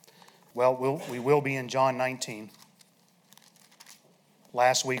Well, we will be in John 19.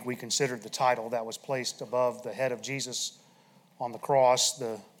 Last week we considered the title that was placed above the head of Jesus on the cross.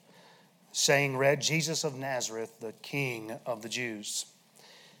 The saying read, Jesus of Nazareth, the King of the Jews.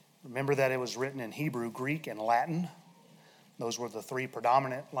 Remember that it was written in Hebrew, Greek, and Latin. Those were the three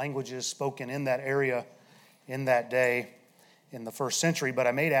predominant languages spoken in that area in that day in the first century. But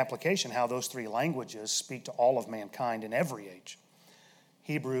I made application how those three languages speak to all of mankind in every age.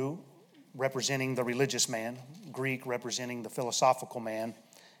 Hebrew representing the religious man, Greek representing the philosophical man,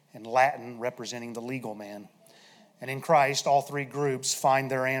 and Latin representing the legal man. And in Christ, all three groups find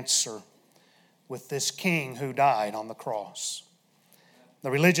their answer with this King who died on the cross.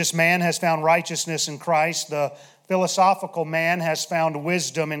 The religious man has found righteousness in Christ. The philosophical man has found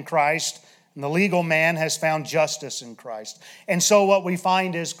wisdom in Christ. And the legal man has found justice in Christ. And so what we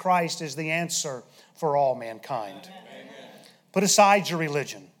find is Christ is the answer for all mankind. Amen. Put aside your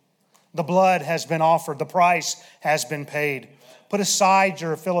religion. The blood has been offered. The price has been paid. Put aside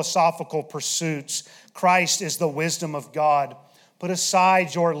your philosophical pursuits. Christ is the wisdom of God. Put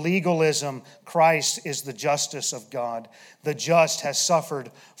aside your legalism. Christ is the justice of God. The just has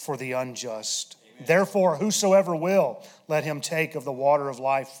suffered for the unjust. Amen. Therefore, whosoever will, let him take of the water of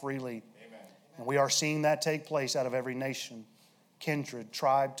life freely. Amen. And we are seeing that take place out of every nation, kindred,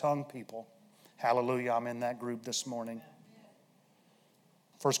 tribe, tongue, people. Hallelujah, I'm in that group this morning.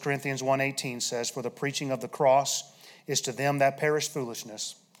 1 Corinthians 1:18 says, for the preaching of the cross is to them that perish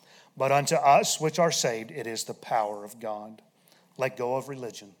foolishness, but unto us which are saved it is the power of God. Let go of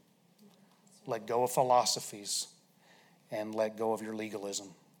religion. Let go of philosophies. And let go of your legalism.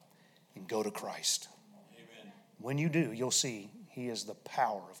 And go to Christ. Amen. When you do, you'll see He is the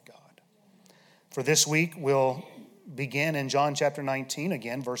power of God. For this week, we'll begin in John chapter 19,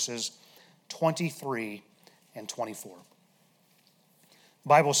 again, verses 23 and 24. The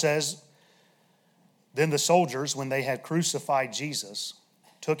Bible says, then the soldiers, when they had crucified Jesus,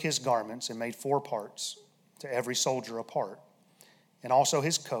 took his garments and made 4 parts, to every soldier a part, and also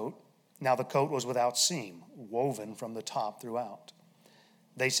his coat. Now the coat was without seam, woven from the top throughout.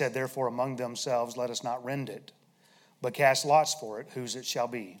 They said, therefore, among themselves, let us not rend it, but cast lots for it, whose it shall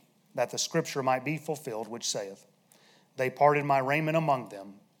be, that the scripture might be fulfilled, which saith, they parted my raiment among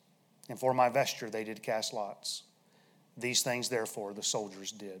them, and for my vesture they did cast lots. These things, therefore, the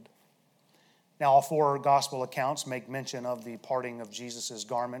soldiers did. Now, all 4 gospel accounts make mention of the parting of Jesus'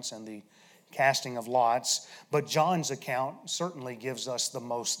 garments and the casting of lots, but John's account certainly gives us the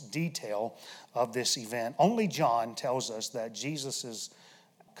most detail of this event. Only John tells us that Jesus'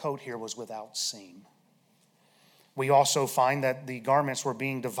 coat here was without seam. We also find that the garments were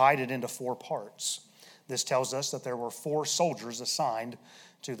being divided into 4 parts. This tells us that there were 4 soldiers assigned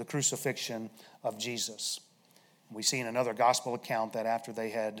to the crucifixion of Jesus. We see in another gospel account that after they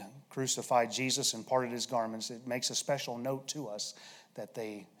had crucified Jesus and parted his garments, it makes a special note to us that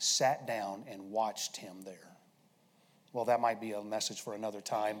they sat down and watched him there. Well, that might be a message for another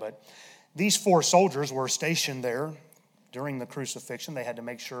time, but these 4 soldiers were stationed there during the crucifixion. They had to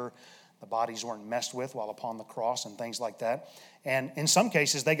make sure the bodies weren't messed with while upon the cross and things like that. And in some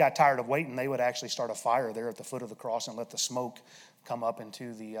cases, they got tired of waiting. They would actually start a fire there at the foot of the cross and let the smoke come up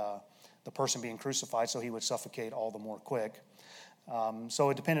into the person being crucified, so he would suffocate all the more quick. So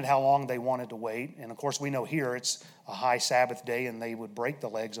it depended how long they wanted to wait. And of course, we know here it's a high Sabbath day, and they would break the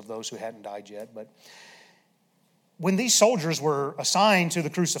legs of those who hadn't died yet. But when these soldiers were assigned to the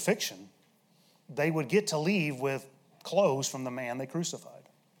crucifixion, they would get to leave with clothes from the man they crucified.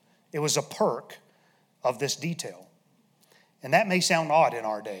 It was a perk of this detail. And that may sound odd in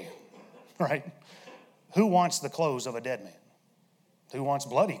our day, right? Who wants the clothes of a dead man? Who wants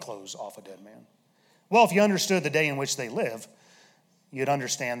bloody clothes off a dead man? Well, if you understood the day in which they live, you'd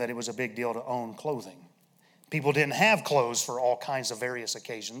understand that it was a big deal to own clothing. People didn't have clothes for all kinds of various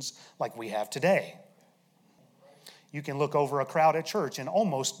occasions like we have today. You can look over a crowd at church and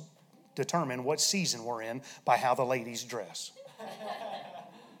almost determine what season we're in by how the ladies dress.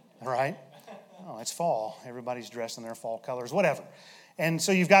 Right? Oh, it's fall. Everybody's dressed in their fall colors, whatever. And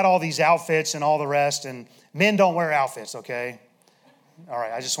so you've got all these outfits and all the rest, and men don't wear outfits, okay? All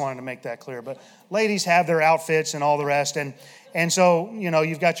right, I just wanted to make that clear. But ladies have their outfits and all the rest. And so,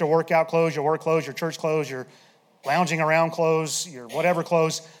 you've got your workout clothes, your work clothes, your church clothes, your lounging around clothes, your whatever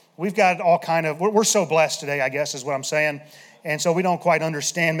clothes. We've got all kind of, we're so blessed today, I guess is what I'm saying. And so we don't quite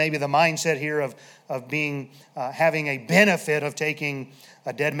understand maybe the mindset here of being, having a benefit of taking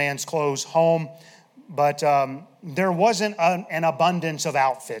a dead man's clothes home. But there wasn't an abundance of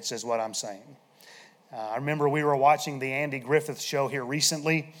outfits is what I'm saying. I remember we were watching the Andy Griffith show here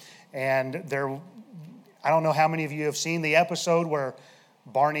recently, and I don't know how many of you have seen the episode where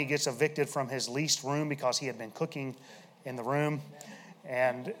Barney gets evicted from his leased room because he had been cooking in the room.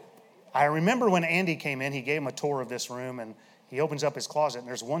 And I remember when Andy came in, he gave him a tour of this room, and he opens up his closet, and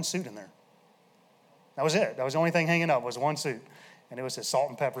there's one suit in there. That was it. That was the only thing hanging up was one suit. And it was his salt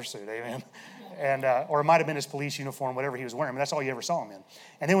and pepper suit, amen. And or it might have been his police uniform, whatever he was wearing. I mean, that's all you ever saw him in.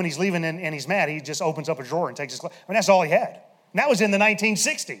 And then when he's leaving and he's mad, he just opens up a drawer and takes his clothes. I mean, that's all he had. And that was in the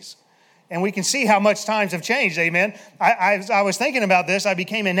 1960s. And we can see how much times have changed, amen. I was thinking about this. I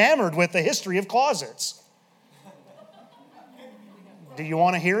became enamored with the history of closets. Do you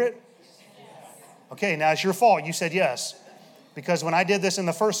want to hear it? Okay, now it's your fault. You said yes. Because when I did this in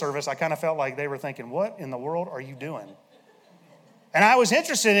the first service, I kind of felt like they were thinking, what in the world are you doing? And I was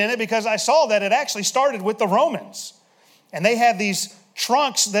interested in it because I saw that it actually started with the Romans. And they had these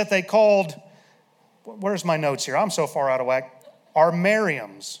trunks that they called, where's my notes here? I'm so far out of whack.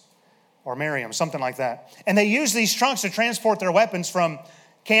 Armariums, something like that. And they used these trunks to transport their weapons from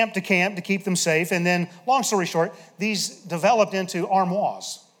camp to keep them safe. And then, long story short, these developed into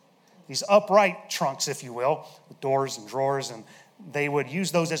armoires, these upright trunks, if you will, with doors and drawers. And they would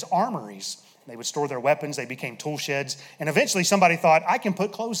use those as armories. They would store their weapons. They became tool sheds. And eventually somebody thought, I can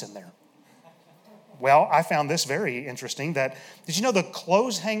put clothes in there. Well, I found this very interesting. Did you know the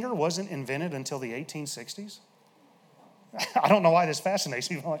clothes hanger wasn't invented until the 1860s? I don't know why this fascinates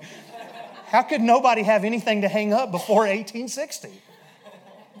me. How could nobody have anything to hang up before 1860?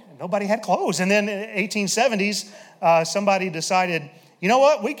 Nobody had clothes. And then in the 1870s, somebody decided, you know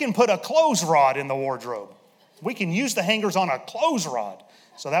what? We can put a clothes rod in the wardrobe. We can use the hangers on a clothes rod.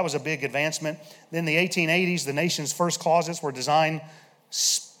 So that was a big advancement. Then in the 1880s, the nation's first closets were designed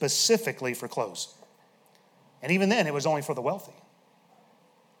specifically for clothes. And even then, it was only for the wealthy.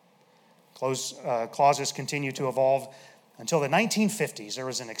 Closets continued to evolve until the 1950s. There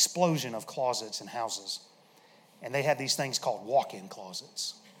was an explosion of closets in houses. And they had these things called walk-in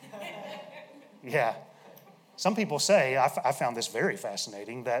closets. Yeah. Some people say, I found this very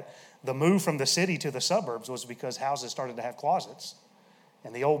fascinating, that the move from the city to the suburbs was because houses started to have closets.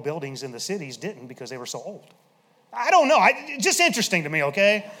 And the old buildings in the cities didn't because they were so old. I don't know. Just interesting to me,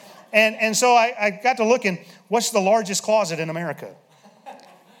 okay? And so I got to looking, what's the largest closet in America?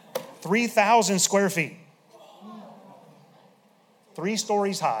 3,000 square feet. 3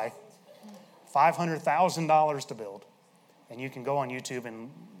 stories high, $500,000 to build. And you can go on YouTube and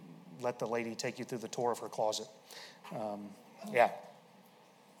let the lady take you through the tour of her closet. Yeah.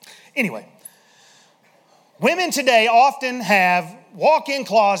 Anyway. Women today often have walk-in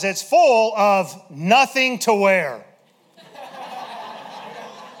closets full of nothing to wear.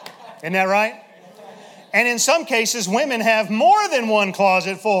 Isn't that right? And in some cases, women have more than one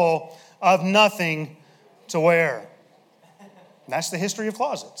closet full of nothing to wear. And that's the history of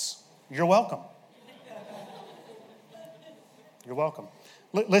closets. You're welcome. You're welcome.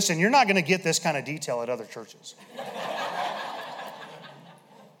 Listen, you're not going to get this kind of detail at other churches.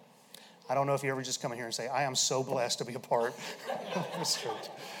 I don't know if you ever just come in here and say, I am so blessed to be a part of this church.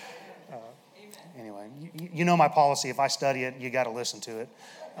 Anyway, you know my policy. If I study it, you got to listen to it.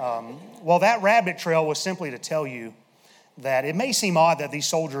 Well, that rabbit trail was simply to tell you that it may seem odd that these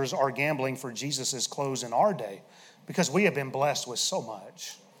soldiers are gambling for Jesus' clothes in our day because we have been blessed with so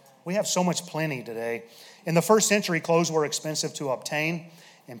much. We have so much plenty today. In the first century, clothes were expensive to obtain,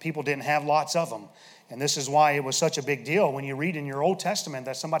 and people didn't have lots of them. And this is why it was such a big deal when you read in your Old Testament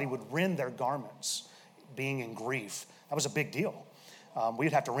that somebody would rend their garments, being in grief. That was a big deal.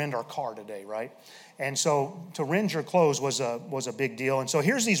 We'd have to rend our car today, right? And so to rend your clothes was a big deal. And so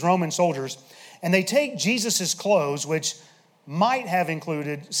here's these Roman soldiers, and they take Jesus' clothes, which might have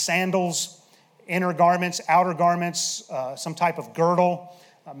included sandals, inner garments, outer garments, some type of girdle,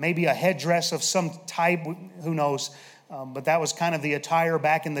 maybe a headdress of some type, who knows. But that was kind of the attire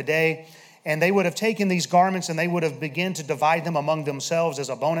back in the day. And they would have taken these garments and they would have begun to divide them among themselves as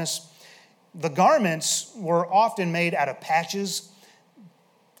a bonus. The garments were often made out of patches.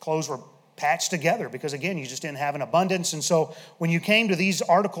 Clothes were patched together because, again, you just didn't have an abundance. And so when you came to these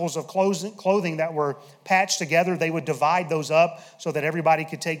articles of clothing that were patched together, they would divide those up so that everybody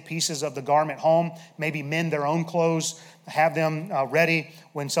could take pieces of the garment home, maybe mend their own clothes, have them ready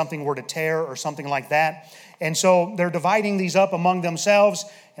when something were to tear or something like that. And so they're dividing these up among themselves,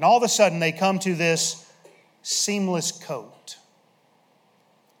 and all of a sudden they come to this seamless coat.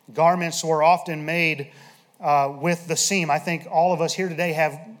 Garments were often made with the seam. I think all of us here today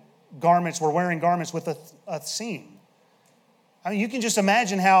have garments, we're wearing garments with a seam. I mean, you can just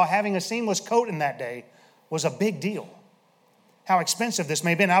imagine how having a seamless coat in that day was a big deal. How expensive this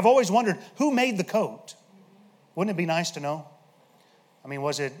may have been. I've always wondered, who made the coat? Wouldn't it be nice to know? I mean,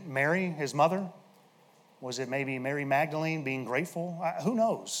 was it Mary, his mother? Was it maybe Mary Magdalene being grateful? Who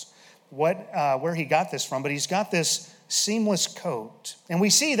knows where he got this from, but he's got this seamless coat. And we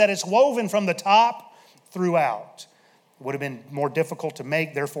see that it's woven from the top throughout. It would have been more difficult to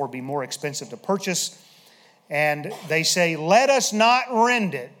make, therefore be more expensive to purchase. And they say, let us not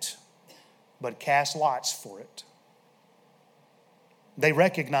rend it, but cast lots for it. They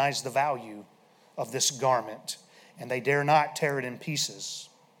recognize the value of this garment, and they dare not tear it in pieces.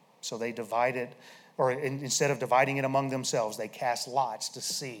 So they divide it, or instead of dividing it among themselves, they cast lots to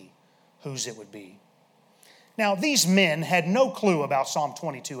see whose it would be. Now, these men had no clue about Psalm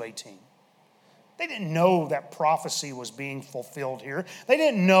 22:18. They didn't know that prophecy was being fulfilled here. They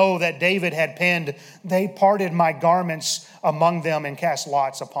didn't know that David had penned, they parted my garments among them and cast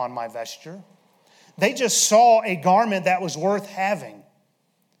lots upon my vesture. They just saw a garment that was worth having.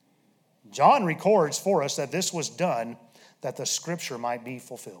 John records for us that this was done that the scripture might be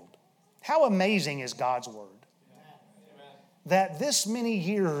fulfilled. How amazing is God's word? That this many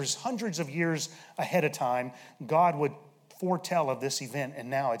years, hundreds of years ahead of time, God would foretell of this event, and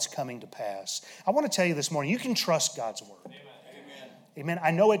now it's coming to pass. I want to tell you this morning, you can trust God's word. Amen. Amen.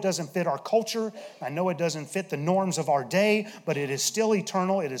 I know it doesn't fit our culture. I know it doesn't fit the norms of our day, but it is still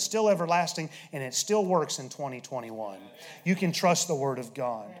eternal. It is still everlasting, and it still works in 2021. You can trust the word of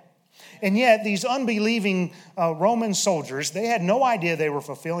God. And yet, these unbelieving Roman soldiers, they had no idea they were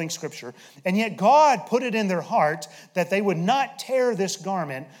fulfilling Scripture. And yet, God put it in their heart that they would not tear this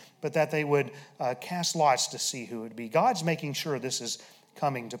garment, but that they would cast lots to see who it would be. God's making sure this is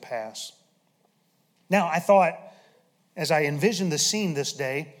coming to pass. Now, I thought, as I envisioned the scene this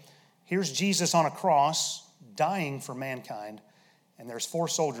day, here's Jesus on a cross, dying for mankind, and there's 4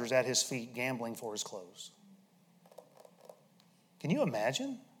 soldiers at his feet gambling for his clothes. Can you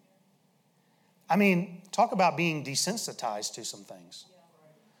imagine? I mean, talk about being desensitized to some things.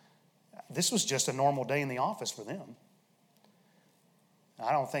 This was just a normal day in the office for them.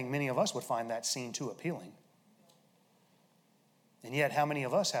 I don't think many of us would find that scene too appealing. And yet, how many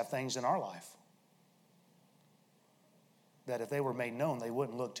of us have things in our life that if they were made known, they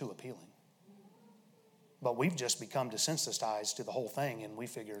wouldn't look too appealing? But we've just become desensitized to the whole thing, and we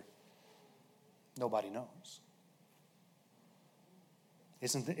figure nobody knows.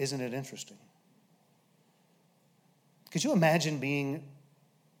 Isn't it interesting? Could you imagine being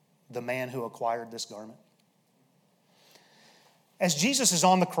the man who acquired this garment? As Jesus is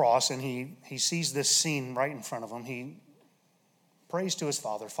on the cross and he sees this scene right in front of him, he prays to his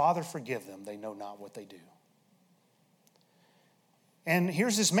Father, Father, forgive them. They know not what they do. And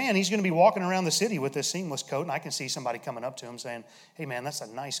here's this man. He's going to be walking around the city with this seamless coat, and I can see somebody coming up to him saying, hey, man, that's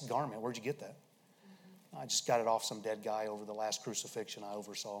a nice garment. Where'd you get that? I just got it off some dead guy over the last crucifixion I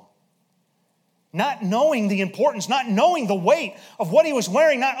oversaw. Not knowing the importance, not knowing the weight of what he was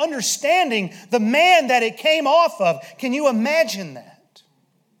wearing, not understanding the man that it came off of. Can you imagine that?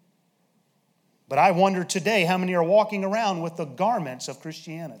 But I wonder today how many are walking around with the garments of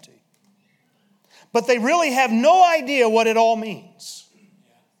Christianity. But they really have no idea what it all means.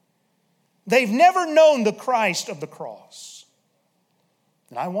 They've never known the Christ of the cross.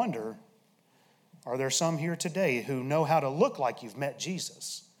 And I wonder, are there some here today who know how to look like you've met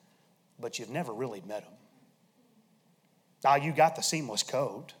Jesus, but you've never really met him? Now, you got the seamless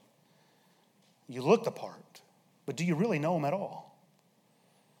coat. You look the part. But do you really know him at all?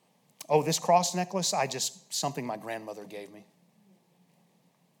 Oh, this cross necklace, something my grandmother gave me.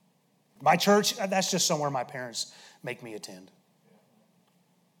 My church, that's just somewhere my parents make me attend.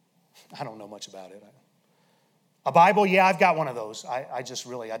 I don't know much about it. A Bible, yeah, I've got one of those. I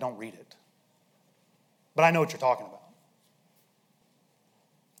don't read it. But I know what you're talking about.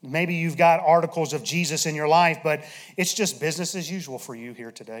 Maybe you've got articles of Jesus in your life, but it's just business as usual for you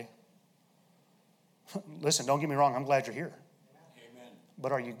here today. Listen, don't get me wrong, I'm glad you're here. Amen.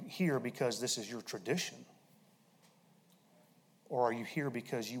 But are you here because this is your tradition? Or are you here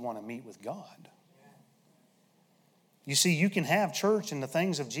because you want to meet with God? You see, you can have church and the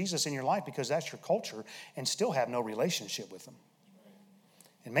things of Jesus in your life because that's your culture and still have no relationship with him.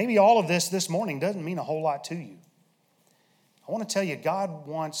 And maybe all of this morning doesn't mean a whole lot to you. I want to tell you, God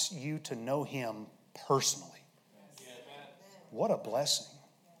wants you to know him personally. What a blessing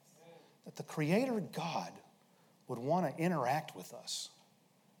that the Creator God would want to interact with us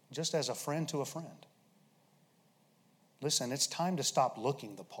just as a friend to a friend. Listen, it's time to stop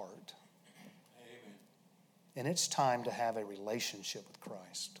looking the part. Amen. And it's time to have a relationship with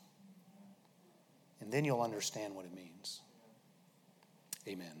Christ. And then you'll understand what it means.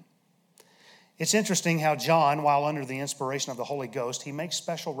 Amen. It's interesting how John, while under the inspiration of the Holy Ghost, he makes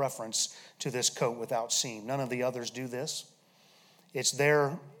special reference to this coat without seam. None of the others do this. It's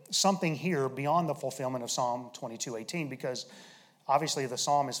there something here beyond the fulfillment of Psalm 22:18, because obviously the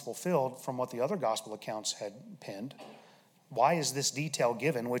psalm is fulfilled from what the other gospel accounts had penned. Why is this detail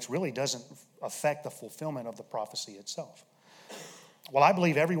given, which really doesn't affect the fulfillment of the prophecy itself? Well, I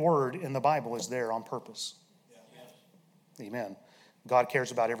believe every word in the Bible is there on purpose. Yeah. Amen. God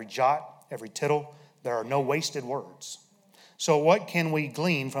cares about every jot, every tittle. There are no wasted words. So what can we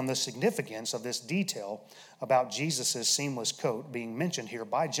glean from the significance of this detail about Jesus' seamless coat being mentioned here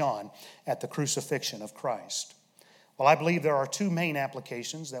by John at the crucifixion of Christ? Well, I believe there are two main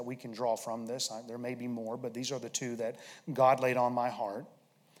applications that we can draw from this. There may be more, but these are the two that God laid on my heart.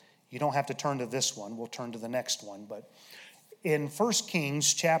 You don't have to turn to this one. We'll turn to the next one. But in 1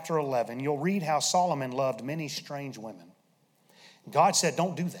 Kings chapter 11, you'll read how Solomon loved many strange women. God said,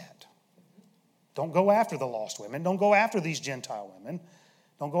 don't do that. Don't go after the lost women. Don't go after these Gentile women.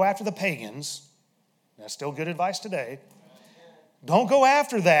 Don't go after the pagans. That's still good advice today. Don't go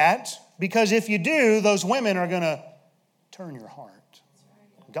after that, because if you do, those women are going to turn your heart.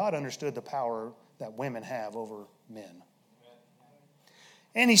 God understood the power that women have over men.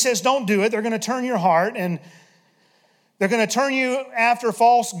 And he says, don't do it. They're going to turn your heart, and they're going to turn you after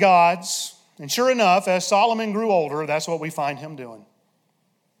false gods. And sure enough, as Solomon grew older, that's what we find him doing.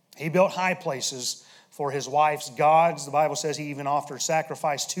 He built high places for his wife's gods. The Bible says he even offered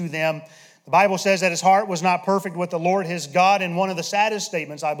sacrifice to them. The Bible says that his heart was not perfect with the Lord his God. And one of the saddest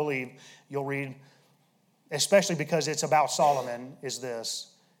statements, I believe, you'll read, especially because it's about Solomon, is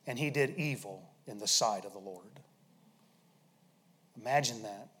this: and he did evil in the sight of the Lord. Imagine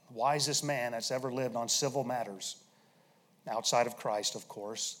that. The wisest man that's ever lived on civil matters, outside of Christ, of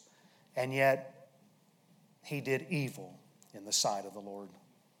course. And yet, he did evil in the sight of the Lord.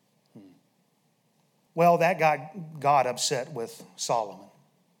 Well, that got God upset with Solomon.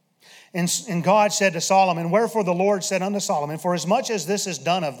 And God said to Solomon, wherefore the Lord said unto Solomon, for as much as this is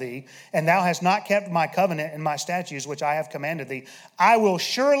done of thee, and thou hast not kept my covenant and my statutes which I have commanded thee, I will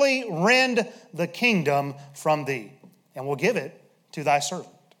surely rend the kingdom from thee, and will give it to thy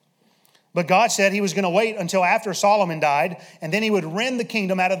servant. But God said he was going to wait until after Solomon died, and then he would rend the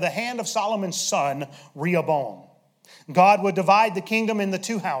kingdom out of the hand of Solomon's son, Rehoboam. God would divide the kingdom into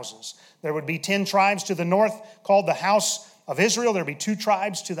two houses. There would be 10 tribes to the north called the house of Israel. There would be 2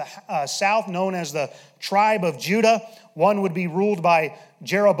 tribes to the south known as the tribe of Judah. One would be ruled by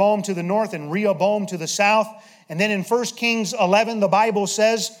Jeroboam to the north and Rehoboam to the south. And then in 1 Kings 11, the Bible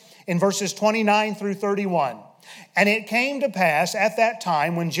says in verses 29 through 31, and it came to pass at that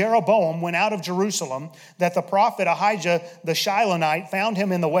time when Jeroboam went out of Jerusalem that the prophet Ahijah the Shilonite found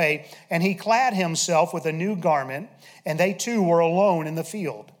him in the way, and he clad himself with a new garment, and they two were alone in the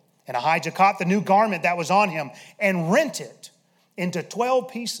field. And Ahijah caught the new garment that was on him and rent it into 12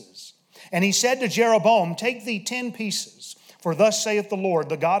 pieces. And he said to Jeroboam, take thee 10 pieces, for thus saith the Lord,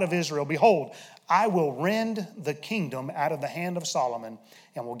 the God of Israel, behold, I will rend the kingdom out of the hand of Solomon,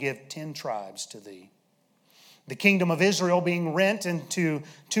 and will give 10 tribes to thee. The kingdom of Israel being rent into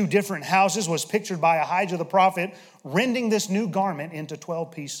 2 different houses was pictured by Ahijah the prophet, rending this new garment into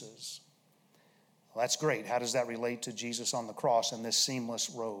 12 pieces. Well, that's great. How does that relate to Jesus on the cross and this seamless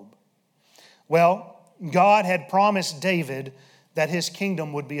robe? Well, God had promised David that his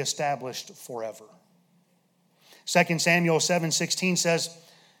kingdom would be established forever. 2 Samuel 7:16 says,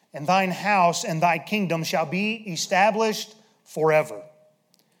 and thine house and thy kingdom shall be established forever.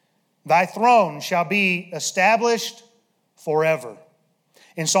 Thy throne shall be established forever.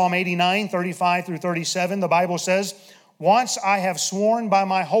 In Psalm 89, 35 through 37, the Bible says, once I have sworn by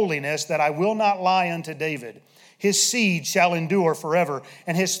my holiness that I will not lie unto David. His seed shall endure forever,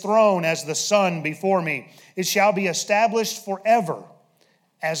 and his throne as the sun before me. It shall be established forever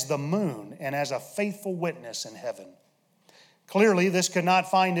as the moon and as a faithful witness in heaven. Clearly, this could not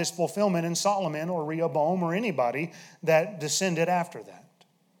find its fulfillment in Solomon or Rehoboam or anybody that descended after that.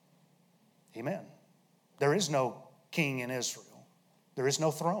 Amen. There is no king in Israel. There is no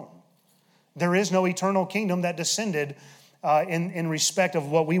throne. There is no eternal kingdom that descended in respect of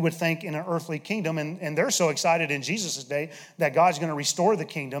what we would think in an earthly kingdom. And they're so excited in Jesus' day that God's going to restore the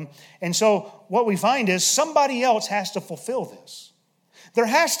kingdom. And so what we find is somebody else has to fulfill this. There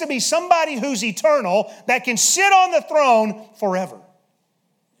has to be somebody who's eternal that can sit on the throne forever.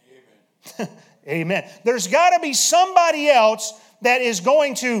 Amen. Amen. There's got to be somebody else that is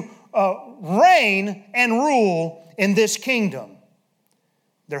going to reign and rule in this kingdom.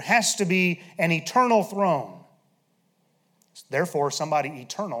 There has to be an eternal throne. Therefore, somebody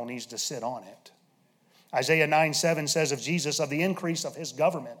eternal needs to sit on it. Isaiah 9:7 says of Jesus, of the increase of his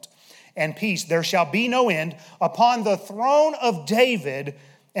government and peace, there shall be no end upon the throne of David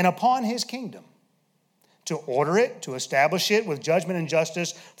and upon his kingdom, to order it, to establish it with judgment and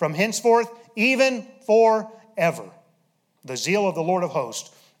justice from henceforth, even forever. The zeal of the Lord of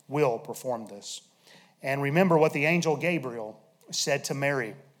hosts will perform this. And remember what the angel Gabriel said to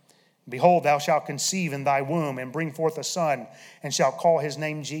Mary. Behold, thou shalt conceive in thy womb and bring forth a son, and shalt call his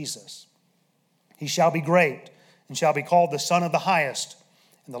name Jesus. He shall be great, and shall be called the Son of the Highest.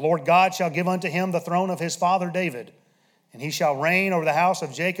 And the Lord God shall give unto him the throne of his father David. And he shall reign over the house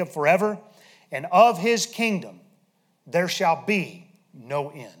of Jacob forever, and of his kingdom there shall be no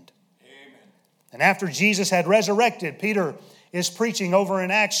end. Amen. And after Jesus had resurrected, Peter is preaching over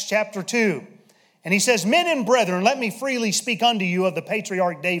in Acts chapter 2. And he says, Men and brethren, let me freely speak unto you of the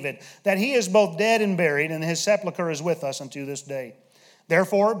patriarch David, that he is both dead and buried, and his sepulchre is with us unto this day.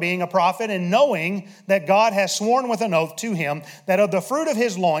 Therefore, being a prophet, and knowing that God has sworn with an oath to him, that of the fruit of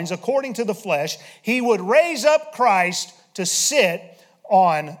his loins, according to the flesh, he would raise up Christ to sit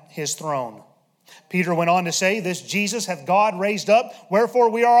on his throne. Peter went on to say, This Jesus hath God raised up, wherefore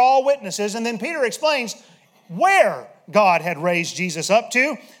we are all witnesses. And then Peter explains where God had raised Jesus up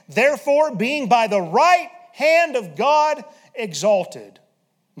to. Therefore, being by the right hand of God exalted.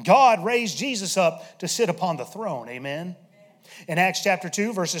 God raised Jesus up to sit upon the throne. Amen. In Acts chapter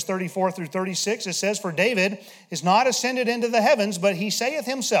 2, verses 34 through 36, it says, For David is not ascended into the heavens, but he saith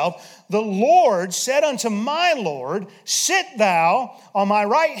himself, The Lord said unto my Lord, Sit thou on my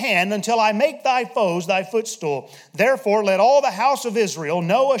right hand until I make thy foes thy footstool. Therefore let all the house of Israel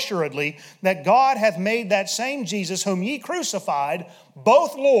know assuredly that God hath made that same Jesus whom ye crucified,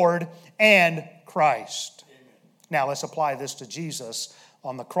 both Lord and Christ. Amen. Now let's apply this to Jesus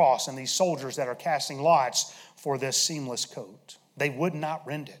on the cross and these soldiers that are casting lots for this seamless coat. They would not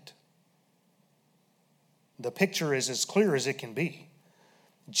rend it. The picture is as clear as it can be.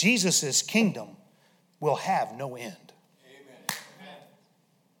 Jesus' kingdom will have no end. Amen.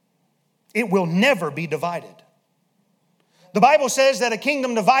 It will never be divided. The Bible says that a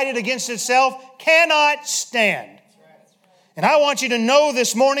kingdom divided against itself cannot stand. And I want you to know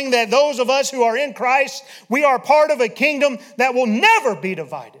this morning that those of us who are in Christ, we are part of a kingdom that will never be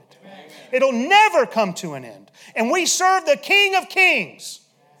divided. Amen. It'll never come to an end. And we serve the King of Kings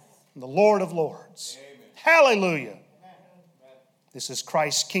and the Lord of Lords. Amen. Hallelujah. Amen. This is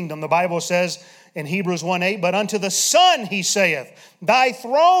Christ's kingdom. The Bible says in Hebrews 1:8, But unto the Son he saith, Thy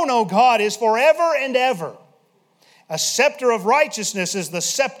throne, O God, is forever and ever. A scepter of righteousness is the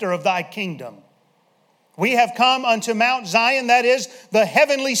scepter of thy kingdom. We have come unto Mount Zion, that is the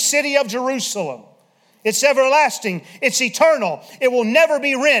heavenly city of Jerusalem. It's everlasting. It's eternal. It will never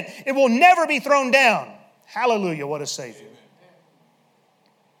be rent. It will never be thrown down. Hallelujah, what a Savior. Amen.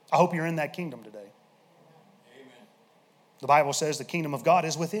 I hope you're in that kingdom today. Amen. The Bible says the kingdom of God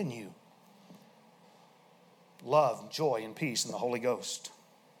is within you. Love, joy, and peace in the Holy Ghost.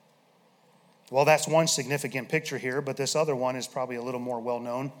 Well, that's one significant picture here, but this other one is probably a little more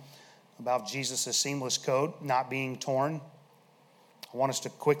well-known about Jesus' seamless coat not being torn. I want us to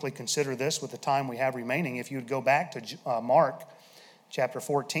quickly consider this with the time we have remaining. If you would go back to Mark chapter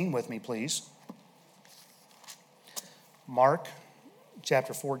 14 with me, please. Mark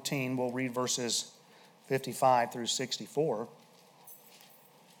chapter 14, we'll read verses 55 through 64.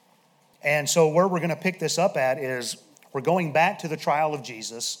 And so where we're going to pick this up at is we're going back to the trial of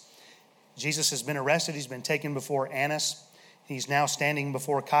Jesus. Jesus has been arrested. He's been taken before Annas. He's now standing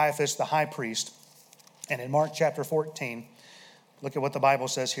before Caiaphas, the high priest. And in Mark chapter 14, look at what the Bible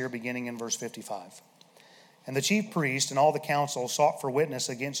says here beginning in verse 55. And the chief priest and all the council sought for witness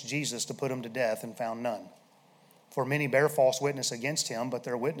against Jesus to put him to death and found none. For many bare false witness against him, but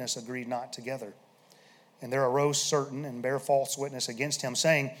their witness agreed not together. And there arose certain and bare false witness against him,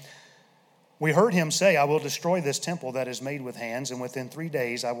 saying, We heard him say, I will destroy this temple that is made with hands, and within 3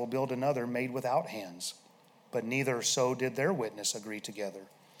 days I will build another made without hands. But neither so did their witness agree together.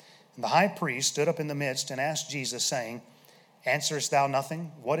 And the high priest stood up in the midst and asked Jesus, saying, Answerest thou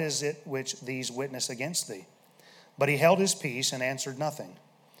nothing? What is it which these witness against thee? But he held his peace and answered nothing.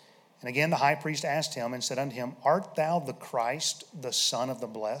 And again the high priest asked him and said unto him, Art thou the Christ, the Son of the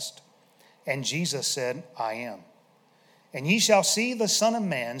Blessed? And Jesus said, I am. And ye shall see the Son of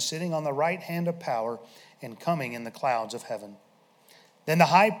Man sitting on the right hand of power and coming in the clouds of heaven. Then the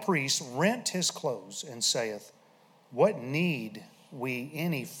high priest rent his clothes and saith, What need we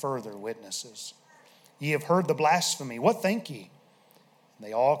any further witnesses? Ye have heard the blasphemy. What think ye? And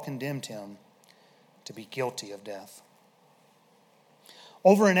they all condemned him to be guilty of death.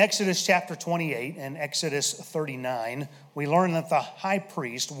 Over in Exodus chapter 28 and Exodus 39, we learn that the high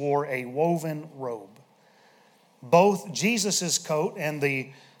priest wore a woven robe. Both Jesus' coat and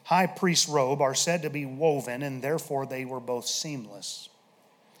the high priest's robe are said to be woven, and therefore they were both seamless.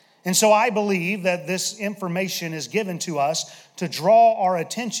 And so I believe that this information is given to us to draw our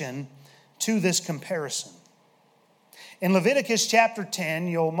attention to this comparison. In Leviticus chapter 10,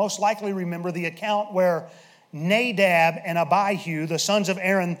 you'll most likely remember the account where Nadab and Abihu, the sons of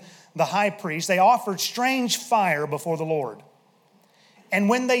Aaron, the high priest, they offered strange fire before the Lord. And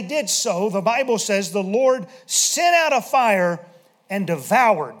when they did so, the Bible says the Lord sent out a fire and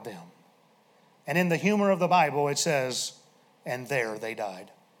devoured them. And in the humor of the Bible, it says, and there they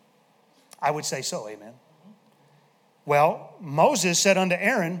died. I would say so, amen. Well, Moses said unto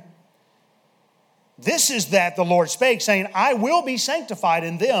Aaron, this is that the Lord spake, saying, I will be sanctified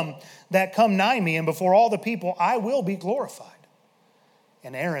in them that come nigh me, and before all the people I will be glorified.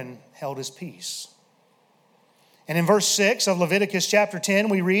 And Aaron held his peace. And in verse 6 of Leviticus chapter 10,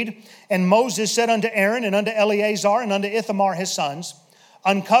 we read, and Moses said unto Aaron and unto Eleazar and unto Ithamar his sons,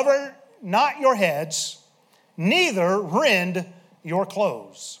 uncover not your heads, neither rend your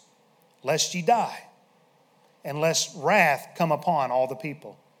clothes, lest ye die, and lest wrath come upon all the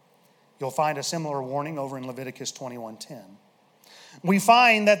people. You'll find a similar warning over in Leviticus 21:10. We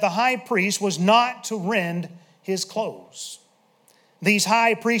find that the high priest was not to rend his clothes. These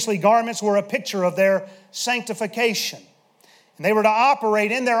high priestly garments were a picture of their sanctification. And they were to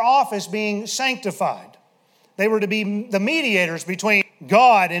operate in their office being sanctified. They were to be the mediators between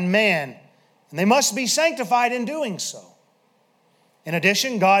God and man. And they must be sanctified in doing so. In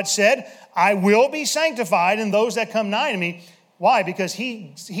addition, God said, I will be sanctified in those that come nigh to me. Why? Because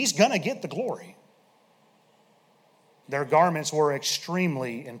he's going to get the glory. Their garments were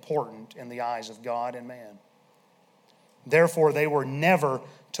extremely important in the eyes of God and man. Therefore, they were never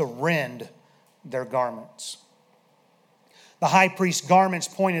to rend their garments. The high priest's garments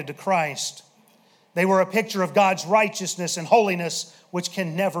pointed to Christ. They were a picture of God's righteousness and holiness, which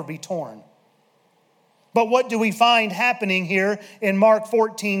can never be torn. But what do we find happening here in Mark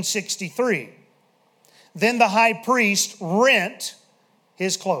 14:63? Then the high priest rent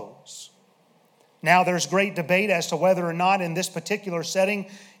his clothes. Now there's great debate as to whether or not in this particular setting,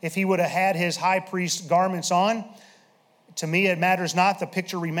 if he would have had his high priest garments on. To me, it matters not. The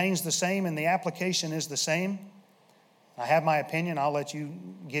picture remains the same and the application is the same. I have my opinion. I'll let you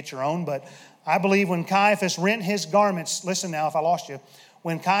get your own. But I believe when Caiaphas rent his garments, listen now if I lost you.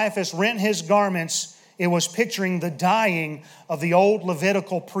 When Caiaphas rent his garments, it was picturing the dying of the old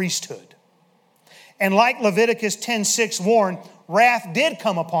Levitical priesthood. And like Leviticus 10:6 warned, wrath did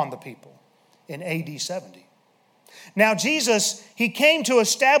come upon the people in AD 70. Now Jesus, he came to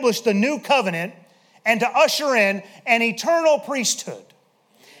establish the new covenant and to usher in an eternal priesthood.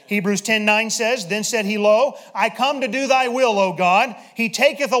 Hebrews 10:9 says, then said he, lo, I come to do thy will, O God. He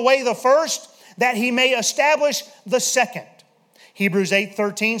taketh away the first, that he may establish the second. Hebrews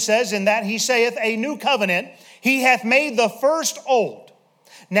 8:13 says, in that he saith a new covenant, he hath made the first old.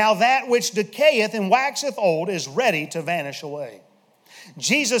 Now that which decayeth and waxeth old is ready to vanish away.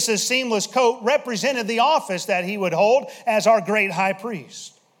 Jesus' seamless coat represented the office that he would hold as our great high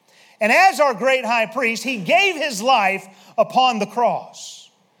priest. And as our great high priest, he gave his life upon the cross.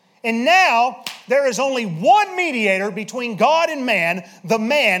 And now there is only one mediator between God and man, the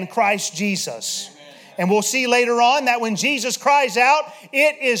man Christ Jesus. Amen. And we'll see later on that when Jesus cries out,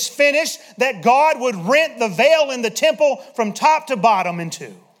 it is finished, that God would rent the veil in the temple from top to bottom in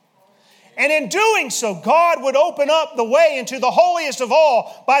two. And in doing so, God would open up the way into the holiest of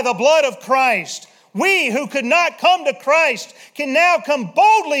all by the blood of Christ. We who could not come to Christ can now come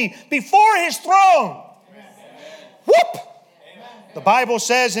boldly before his throne. Amen. Whoop! Amen. The Bible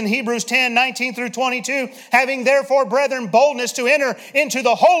says in Hebrews 10:19 through 22, having therefore, brethren, boldness to enter into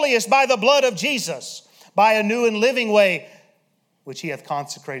the holiest by the blood of Jesus, by a new and living way, which he hath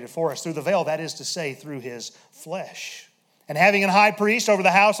consecrated for us through the veil, that is to say, through his flesh. And having a high priest over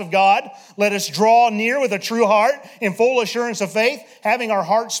the house of God, let us draw near with a true heart in full assurance of faith, having our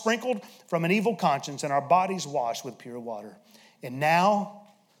hearts sprinkled from an evil conscience and our bodies washed with pure water. And now,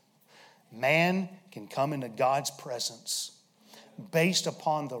 man can come into God's presence based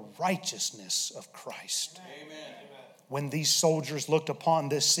upon the righteousness of Christ. Amen. When these soldiers looked upon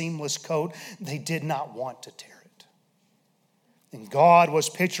this seamless coat, they did not want to tear it. And God was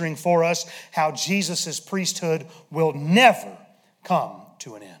picturing for us how Jesus' priesthood will never come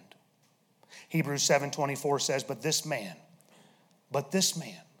to an end. Hebrews 7:24 says, but this man,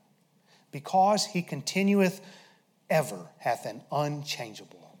 because he continueth ever, hath an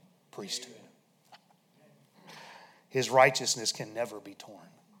unchangeable priesthood. His righteousness can never be torn.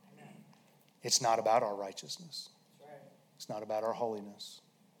 It's not about our righteousness. It's not about our holiness.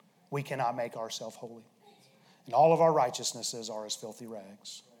 We cannot make ourselves holy. And all of our righteousnesses are as filthy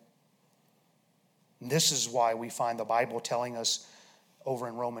rags. And this is why we find the Bible telling us over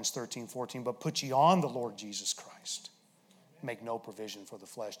in Romans 13:14, but put ye on the Lord Jesus Christ. Make no provision for the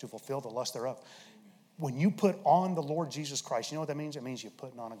flesh to fulfill the lust thereof. When you put on the Lord Jesus Christ, you know what that means? It means you're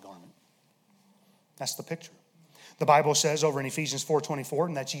putting on a garment. That's the picture. The Bible says over in Ephesians 4:24,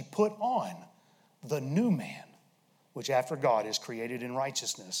 and that ye put on the new man, which after God is created in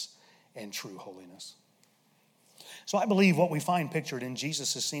righteousness and true holiness. So I believe what we find pictured in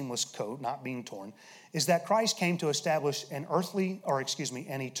Jesus' seamless coat, not being torn, is that Christ came to establish an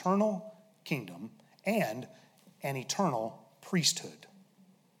eternal kingdom and an eternal priesthood.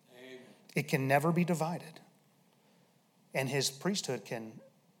 Amen. It can never be divided. And his priesthood can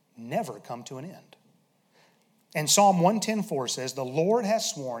never come to an end. And Psalm 110:4 says, the Lord has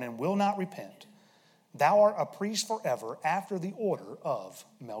sworn and will not repent. Thou art a priest forever after the order of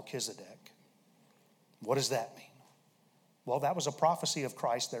Melchizedek. What does that mean? Well, that was a prophecy of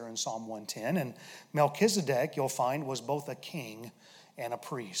Christ there in Psalm 110. And Melchizedek, you'll find, was both a king and a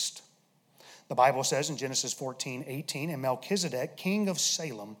priest. The Bible says in Genesis 14:18, and Melchizedek, king of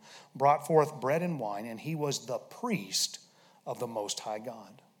Salem, brought forth bread and wine, and he was the priest of the Most High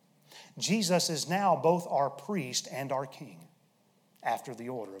God. Jesus is now both our priest and our king after the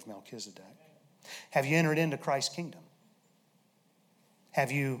order of Melchizedek. Have you entered into Christ's kingdom?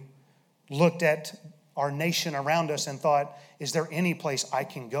 Have you looked at our nation around us and thought, is there any place I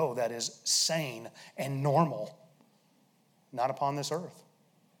can go that is sane and normal? Not upon this earth.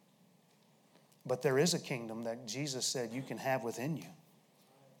 But there is a kingdom that Jesus said you can have within you.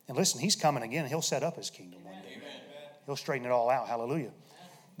 And listen, he's coming again. He'll set up his kingdom one day. Amen. He'll straighten it all out. Hallelujah.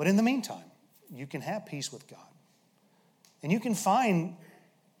 But in the meantime, you can have peace with God. And you can find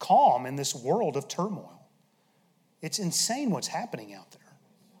calm in this world of turmoil. It's insane what's happening out there.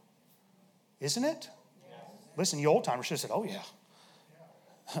 Isn't it? Listen, you old timers should have said, oh yeah.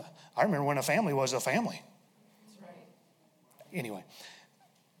 I remember when a family was a family. That's right. Anyway,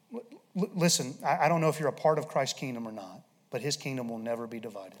 listen, I don't know if you're a part of Christ's kingdom or not, but his kingdom will never be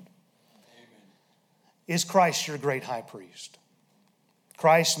divided. Amen. Is Christ your great high priest?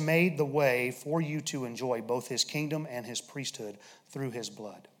 Christ made the way for you to enjoy both his kingdom and his priesthood through his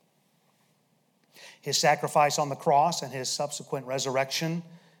blood. His sacrifice on the cross and his subsequent resurrection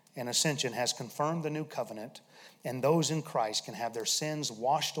and ascension has confirmed the new covenant, and those in Christ can have their sins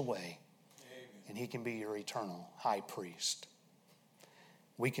washed away. Amen. And he can be your eternal high priest.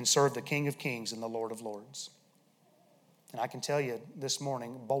 We can serve the King of Kings and the Lord of Lords. And I can tell you this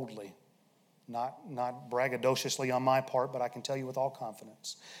morning boldly, not braggadociously on my part, but I can tell you with all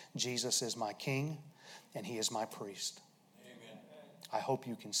confidence, Jesus is my King and he is my priest. Amen. I hope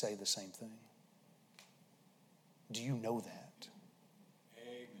you can say the same thing. Do you know that?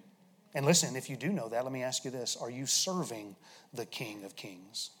 And listen, if you do know that, let me ask you this. Are you serving the King of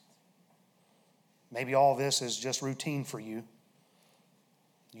Kings? Maybe all this is just routine for you.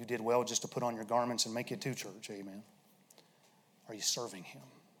 You did well just to put on your garments and make it to church. Amen. Are you serving him?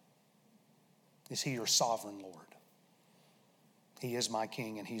 Is he your sovereign Lord? He is my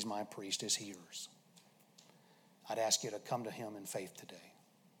King and he's my priest. Is he yours? I'd ask you to come to him in faith today.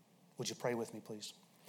 Would you pray with me, please?